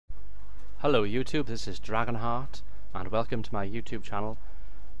Hello YouTube, this is Dragonheart and welcome to my YouTube channel,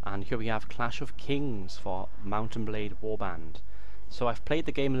 and here we have Clash of Kings for Mount & Blade Warband. So I've played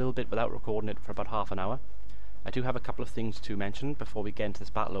the game a little bit without recording it for about half an hour. I do have a couple of things to mention before we get into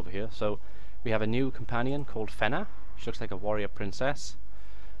this battle over here. So we have a new companion called Fenna. She looks like a warrior princess,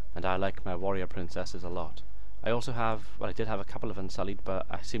 and I like my warrior princesses a lot. I also have, well, I did have a couple of Unsullied, but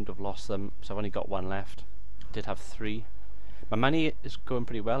I seem to have lost them, so I've only got one left. I did have 3. My money is going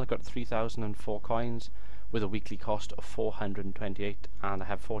pretty well. I got 3,004 coins with a weekly cost of 428, and I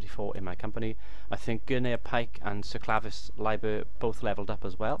have 44 in my company. I think Gurneer Pyke and Sir Clavis Liber both leveled up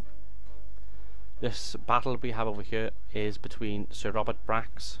as well. This battle we have over here is between Sir Robert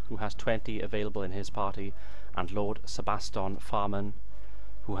Brax, who has 20 available in his party, and Lord Sebaston Farman,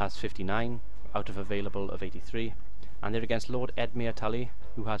 who has 59 out of available of 83. And they're against Lord Edmure Tully,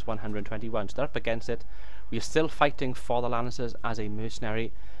 who has 121. So they're up against it. We are still fighting for the Lannisters as a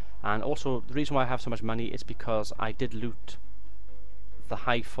mercenary, and also the reason why I have so much money is because I did loot the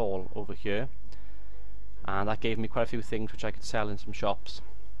High Fall over here, and that gave me quite a few things which I could sell in some shops.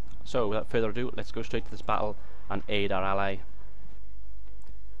 So without further ado, let's go straight to this battle and aid our ally.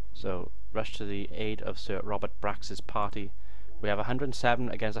 So rush to the aid of Sir Robert Brax's party. We have 107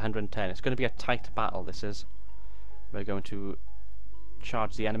 against 110. It's going to be a tight battle, this is. We're going to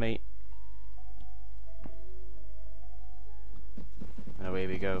charge the enemy. And away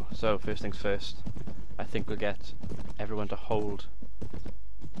we go. So first things first, I think we'll get everyone to hold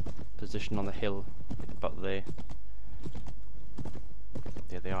position on the hill about there.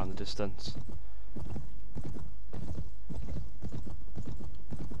 There they are in the distance.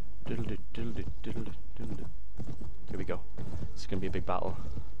 Diddle-do, diddle-do, diddle-do, diddle-do. Here we go. This is going to be a big battle.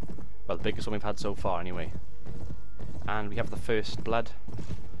 Well, the biggest one we've had so far anyway. And we have the first blood.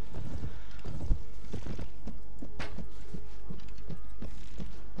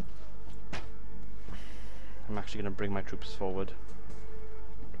 I'm actually going to bring my troops forward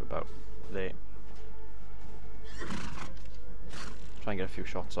to about there. Try and get a few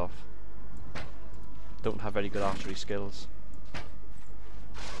shots off. Don't have very good archery skills.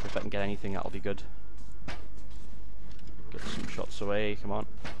 If I can get anything, that'll be good. Get some shots away, come on.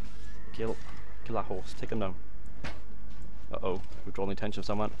 Kill that horse, take him down. Uh-oh, we've drawn the attention of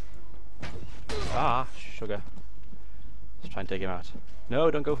someone. Ah, sugar. Let's try and take him out. No,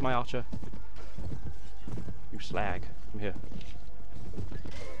 don't go for my archer. You slag. Come here.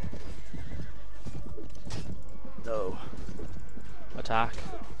 No. Attack.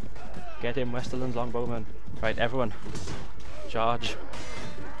 Get him, Westerlands longbowman. Right, everyone. Charge.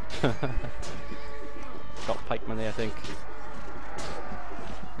 Got pikeman there, I think.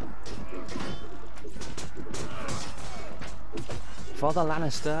 For the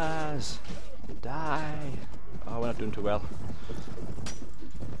Lannisters! Die! Oh, we're not doing too well.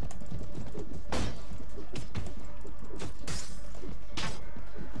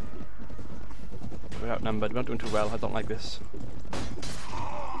 We're outnumbered, we're not doing too well, I don't like this.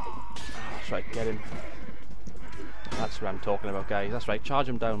 That's right, get him. That's what I'm talking about, guys. That's right, charge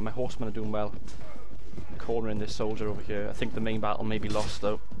him down. My horsemen are doing well. Cornering this soldier over here. I think the main battle may be lost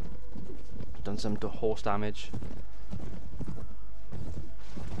though. Done some horse damage.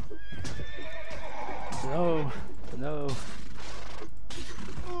 No, no.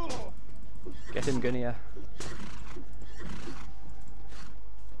 Get him, Gunnia.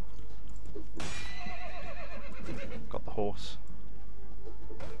 Got the horse.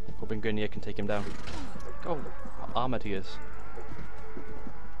 Hoping Gunnia can take him down. Oh, what armoured he is.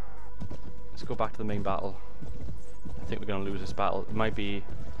 Let's go back to the main battle. I think we're going to lose this battle. It might be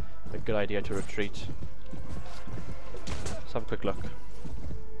a good idea to retreat. Let's have a quick look.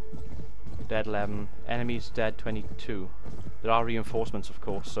 Dead 11, enemies dead 22. There are reinforcements, of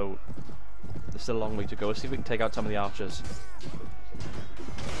course, so there's still a long way to go. Let's see if we can take out some of the archers.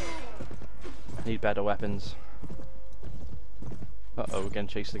 Need better weapons. Uh-oh, we're getting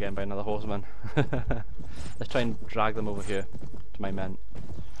chased again by another horseman. Let's try and drag them over here to my men.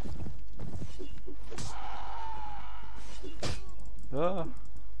 Ah,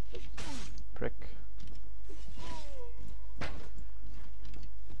 prick.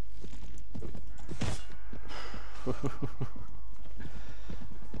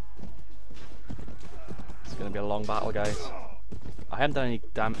 It's going to be a long battle, guys. I haven't done any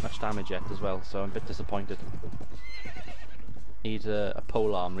much damage yet as well, so I'm a bit disappointed. Need a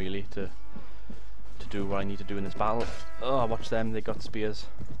polearm really to do what I need to do in this battle. Oh, watch them, they got spears.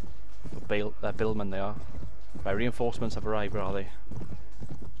 Billmen they are. Right, reinforcements have arrived, where are they?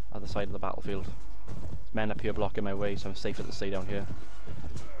 Other side of the battlefield. There's men up here blocking my way, so I'm safer to stay down here.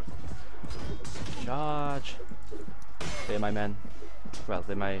 Charge! They're my men. Well,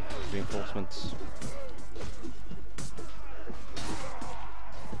 they're my reinforcements.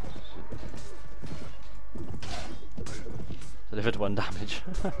 Delivered 1 damage.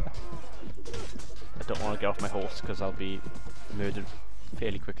 I don't want to get off my horse because I'll be murdered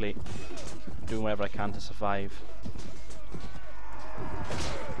fairly quickly. Doing whatever I can to survive.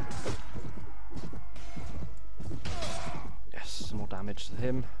 Yes, some more damage to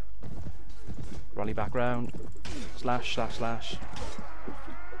him. Rally back round. Slash, slash, slash.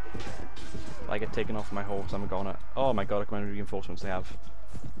 If I get taken off my horse, I'm gonna... Oh my god, look how many reinforcements they have.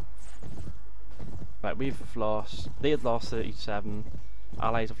 Right, we've lost... They had lost 37.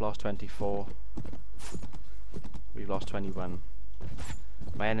 Allies have lost 24. We've lost 21.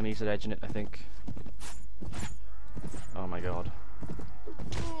 My enemies are edging it, I think. Oh my god.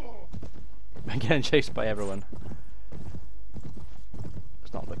 I'm getting chased by everyone.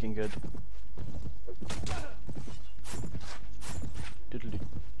 It's not looking good.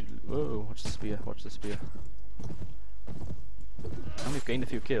 Whoa, watch the spear, watch the spear. And we've gained a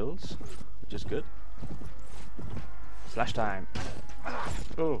few kills, which is good. Slash time.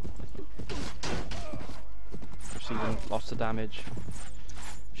 Oh. Receiving lots of damage.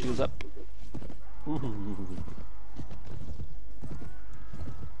 Shields up. Ooh.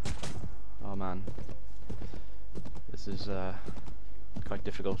 Oh man. This is quite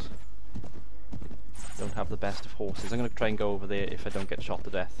difficult. Don't have the best of horses. I'm going to try and go over there if I don't get shot to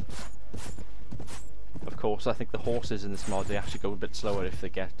death. Of course, I think the horses in this mod, they actually go a bit slower if they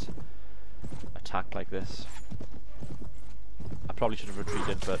get attacked like this. I probably should have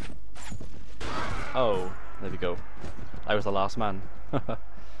retreated, but... Oh, there we go. I was the last man. At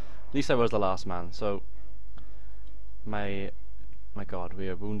least I was the last man, so... My god, we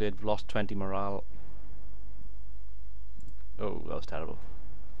are wounded, lost 20 morale. Oh, that was terrible.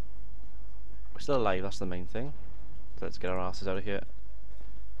 We're still alive, that's the main thing. So let's get our asses out of here.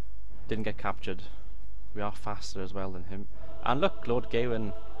 Didn't get captured. We are faster as well than him. And look, Lord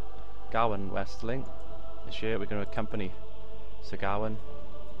Gawain Westerling is here. We're going to accompany Sir Gawain.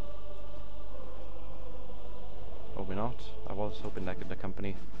 Or we're not. I was hoping I could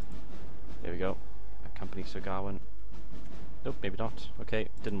accompany. There we go. Accompany Sir Gawain. Nope, maybe not. Okay,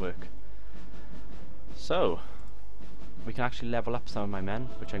 didn't work. So, we can actually level up some of my men,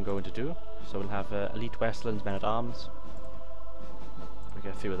 which I'm going to do. So we'll have elite Westerlands men at arms. We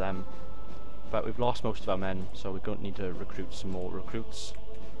get a few of them. But we've lost most of our men, so we're going to need to recruit some more recruits.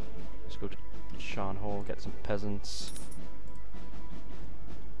 Let's go to Sharn Hall, get some peasants.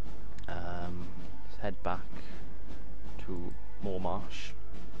 Let's head back to Moormarsh.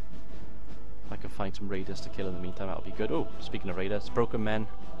 If I can find some raiders to kill in the meantime, that'll be good. Oh, speaking of raiders, broken men.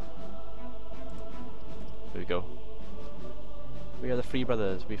 There we go. We are the Free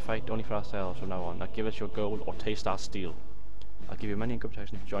Brothers. We fight only for ourselves from now on. Now give us your gold or taste our steel. I'll give you money and good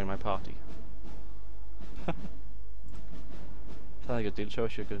protection if you join my party. Sounds like a deal. Show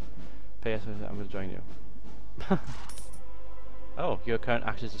us you could pay us and I'm going to join you. Oh, your current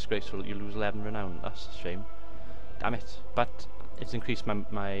act is disgraceful. You lose 11 renown. That's a shame. Damn it. But it's increased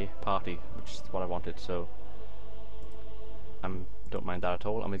my party, which is what I wanted, so don't mind that at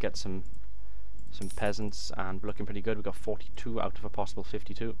all. And we'll get some peasants, and we're looking pretty good. We've got 42 out of a possible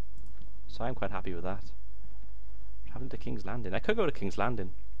 52, so I'm quite happy with that. Travelling to King's Landing. I could go to King's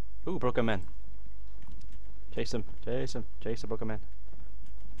Landing. Ooh, broken men. Chase them, chase them, chase the broken men.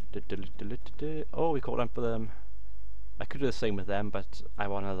 Oh, we caught up with them. I could do the same with them, but I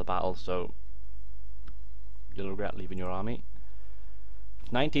won another battle, so you'll regret leaving your army.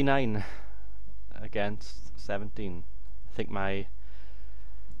 99 against 17. I think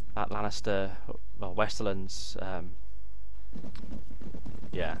that Lannister, well, Westerlands,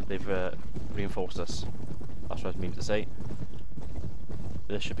 yeah, they've reinforced us. That's what I mean to say.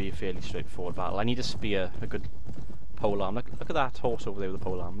 This should be a fairly straightforward battle. I need a spear, a good polearm. Look at that horse over there with the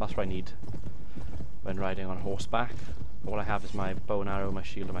polearm. That's what I need when riding on horseback. All I have is my bow and arrow, my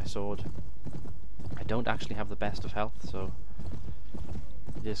shield and my sword. I don't actually have the best of health, so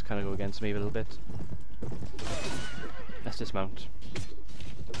it just kind of go against me a little bit. Let's dismount.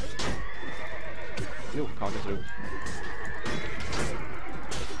 Yo, can't get through.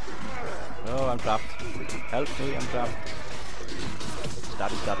 Oh, I'm trapped. Help me, I'm trapped.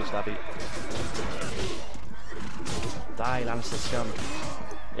 Stabby, stabby, stabby. Die, Lannister scum.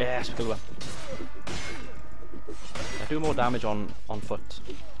 Yes, we killed one. I do more damage on foot,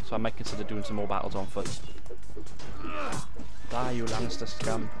 so I might consider doing some more battles on foot. Die, you Lannister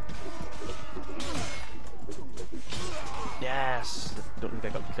scum. Yes! Don't think I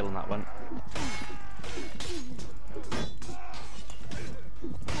got the kill on that one.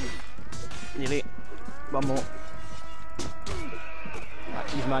 Nearly. One more.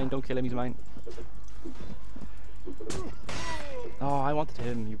 He's mine, don't kill him, he's mine. Oh, I wanted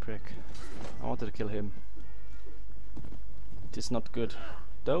him, you prick. I wanted to kill him. It's not good.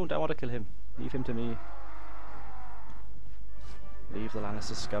 Don't, I want to kill him. Leave him to me. Leave the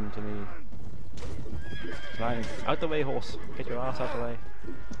Lannister scum to me. Fine. Out the way, horse. Get your ass out the way.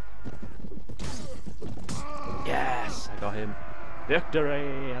 Yes, I got him.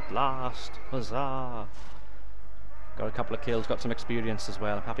 Victory at last. Huzzah. Got a couple of kills, got some experience as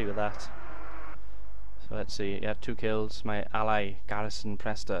well. I'm happy with that. So let's see. Yeah, 2 kills. My ally, Garrison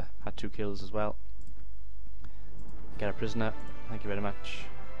Prester, had 2 kills as well. Get a prisoner. Thank you very much.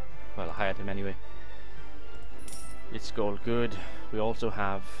 Well, I hired him anyway. It's all good. We also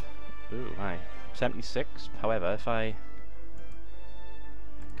have... Ooh, my 76. However, if I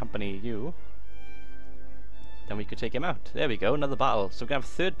accompany you, then we could take him out. There we go, another battle. So we're going to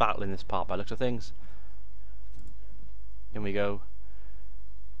have a 3rd battle in this part by the looks of things. Here we go.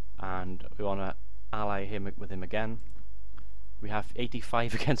 And we want to ally him with him again. We have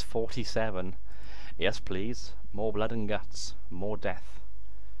 85 against 47. Yes, please. More blood and guts. More death.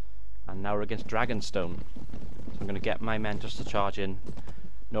 And now we're against Dragonstone. So I'm going to get my men just to charge in.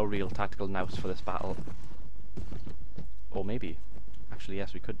 No real tactical nous for this battle. Or maybe. Actually,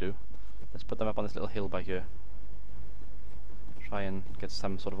 yes, we could do. Let's put them up on this little hill by here. Try and get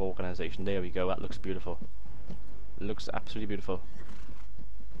some sort of organisation. There we go. That looks beautiful. It looks absolutely beautiful.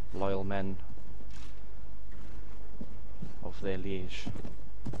 Loyal men of their liege.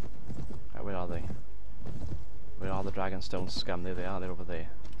 Right, where are they? Where are the Dragonstone scum? There they are. They're over there.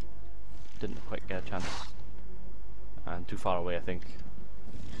 Didn't quite get a chance. And too far away, I think.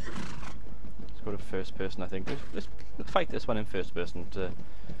 Let's go to first person, I think. Let's fight this one in first person to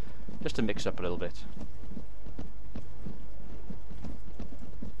just to mix up a little bit.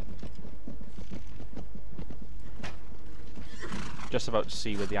 Just about to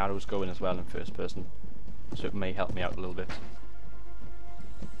see where the arrows going as well in first person, so it may help me out a little bit.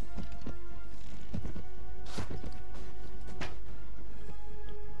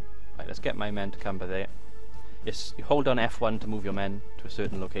 Right, let's get my men to come by there. Yes, you hold on F1 to move your men to a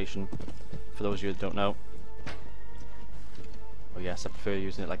certain location, for those of you that don't know. Oh yes, I prefer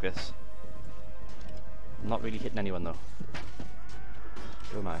using it like this. I'm not really hitting anyone though.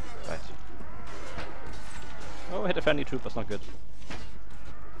 Who am I? Right. Oh, I hit a friendly troop, that's not good.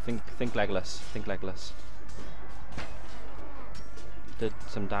 Think Legolas, think Legolas. Did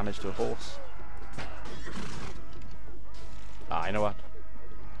some damage to a horse. Ah, you know what?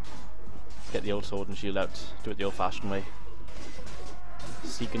 Get the old sword and shield out, do it the old fashioned way.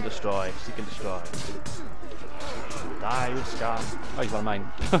 Seek and destroy, seek and destroy. Die, you scum. Oh, he's one of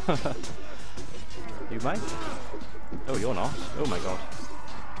mine. You mine? Oh, you're not. Oh my god.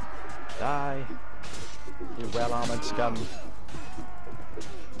 Die, you well armoured scum.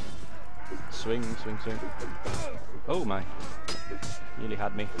 Swing, swing, swing. Oh my. Nearly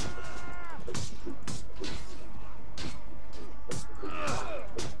had me.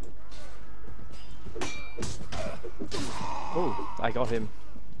 Oh, I got him.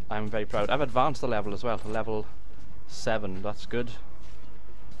 I'm very proud. I've advanced the level as well to level 7. That's good.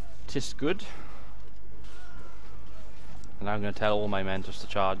 'Tis good. And now I'm going to tell all my men just to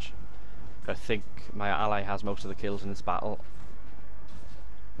charge. I think my ally has most of the kills in this battle.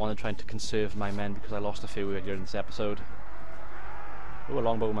 I'm trying to conserve my men because I lost a few earlier in this episode. Oh, a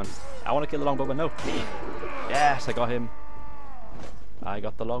longbowman. I want to kill the longbowman. No. Yes, I got him. I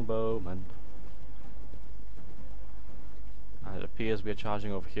got the longbowman. And it appears we are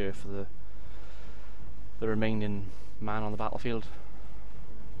charging over here for the remaining man on the battlefield.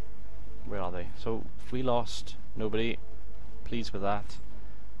 Where are they? So we lost nobody. Pleased with that.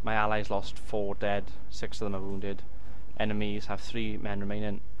 My allies lost 4 dead. 6 of them are wounded. Enemies have 3 men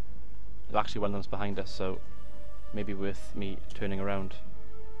remaining. Actually, one of them's behind us, so maybe worth me turning around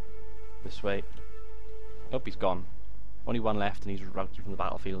this way. Oh, he's gone. Only 1 left, and he's routed from the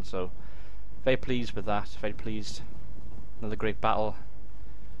battlefield. So very pleased with that. Very pleased. Another great battle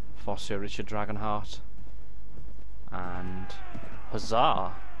for Sir Richard Dragonheart. And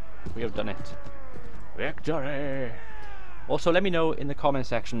huzzah! We have done it. Victory! Also, let me know in the comment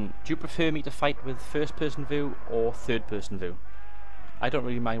section, do you prefer me to fight with first person view or third person view? I don't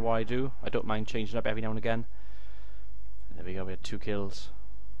really mind what I do. I don't mind changing up every now and again. There we go, we had 2 kills.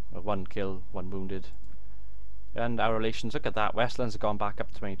 Well, 1 kill, 1 wounded. And our relations, look at that, Westerlands have gone back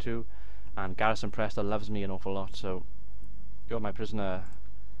up to 22. And Garrison Prester loves me an awful lot, so you're my prisoner.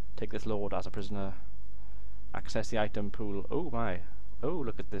 Take this lord as a prisoner. Access the item pool. Oh my. Oh,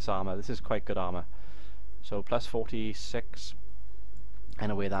 look at this armour. This is quite good armour. So plus 46,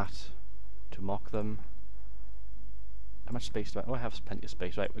 and away that to mock them. How much space do I... Oh, I have plenty of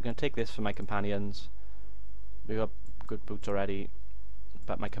space. Right, we're going to take this for my companions. We got good boots already,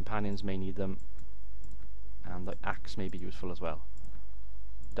 but my companions may need them. And the axe may be useful as well.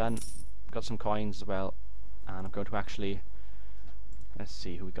 Done. Got some coins as well. And I'm going to actually... Let's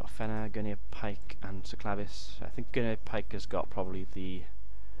see who we got. Fenner, Gunnar, Pyke, and Sir Clavis. I think Gunnar Pyke has got probably the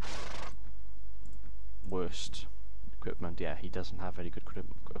worst equipment. Yeah, he doesn't have very good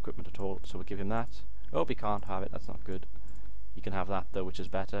equipment at all, so we'll give him that. Oh, he can't have it, that's not good. He can have that though, which is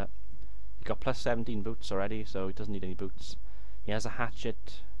better. He got plus 17 boots already, so he doesn't need any boots. He has a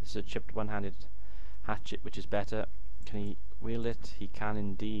hatchet. This is a chipped one-handed hatchet, which is better. Can he wield it? He can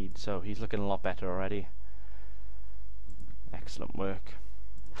indeed, so he's looking a lot better already. Excellent work.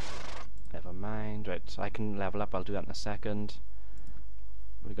 Never mind. Right, so I can level up, I'll do that in a second.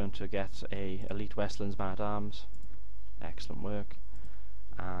 We're going to get a elite Westerlands man-at-arms. Excellent work.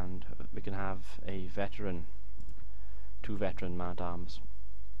 And we can have a veteran, 2 veteran man-at-arms,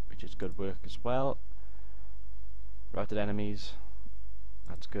 which is good work as well. Routed enemies,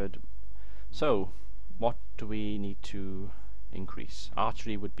 that's good. So, what do we need to increase?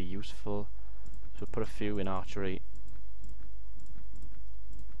 Archery would be useful, so put a few in archery,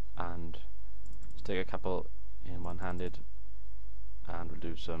 and stick a couple in one-handed, and we'll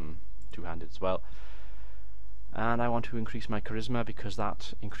do some two-handed as well. And I want to increase my charisma because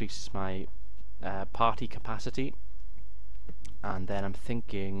that increases my party capacity. And then I'm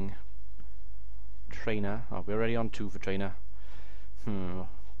thinking trainer. Oh, we're already on 2 for trainer.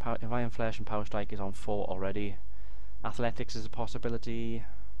 Iron Flesh and Power Strike is on 4 already. Athletics is a possibility.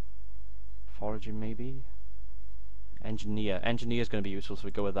 Foraging maybe. Engineer. Engineer is going to be useful, so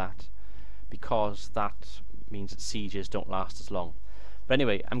we go with that, because that means that sieges don't last as long. But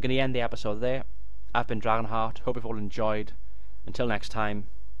anyway, I'm going to end the episode there. I've been Dragonheart. Hope you've all enjoyed. Until next time,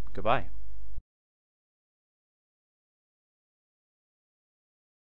 goodbye.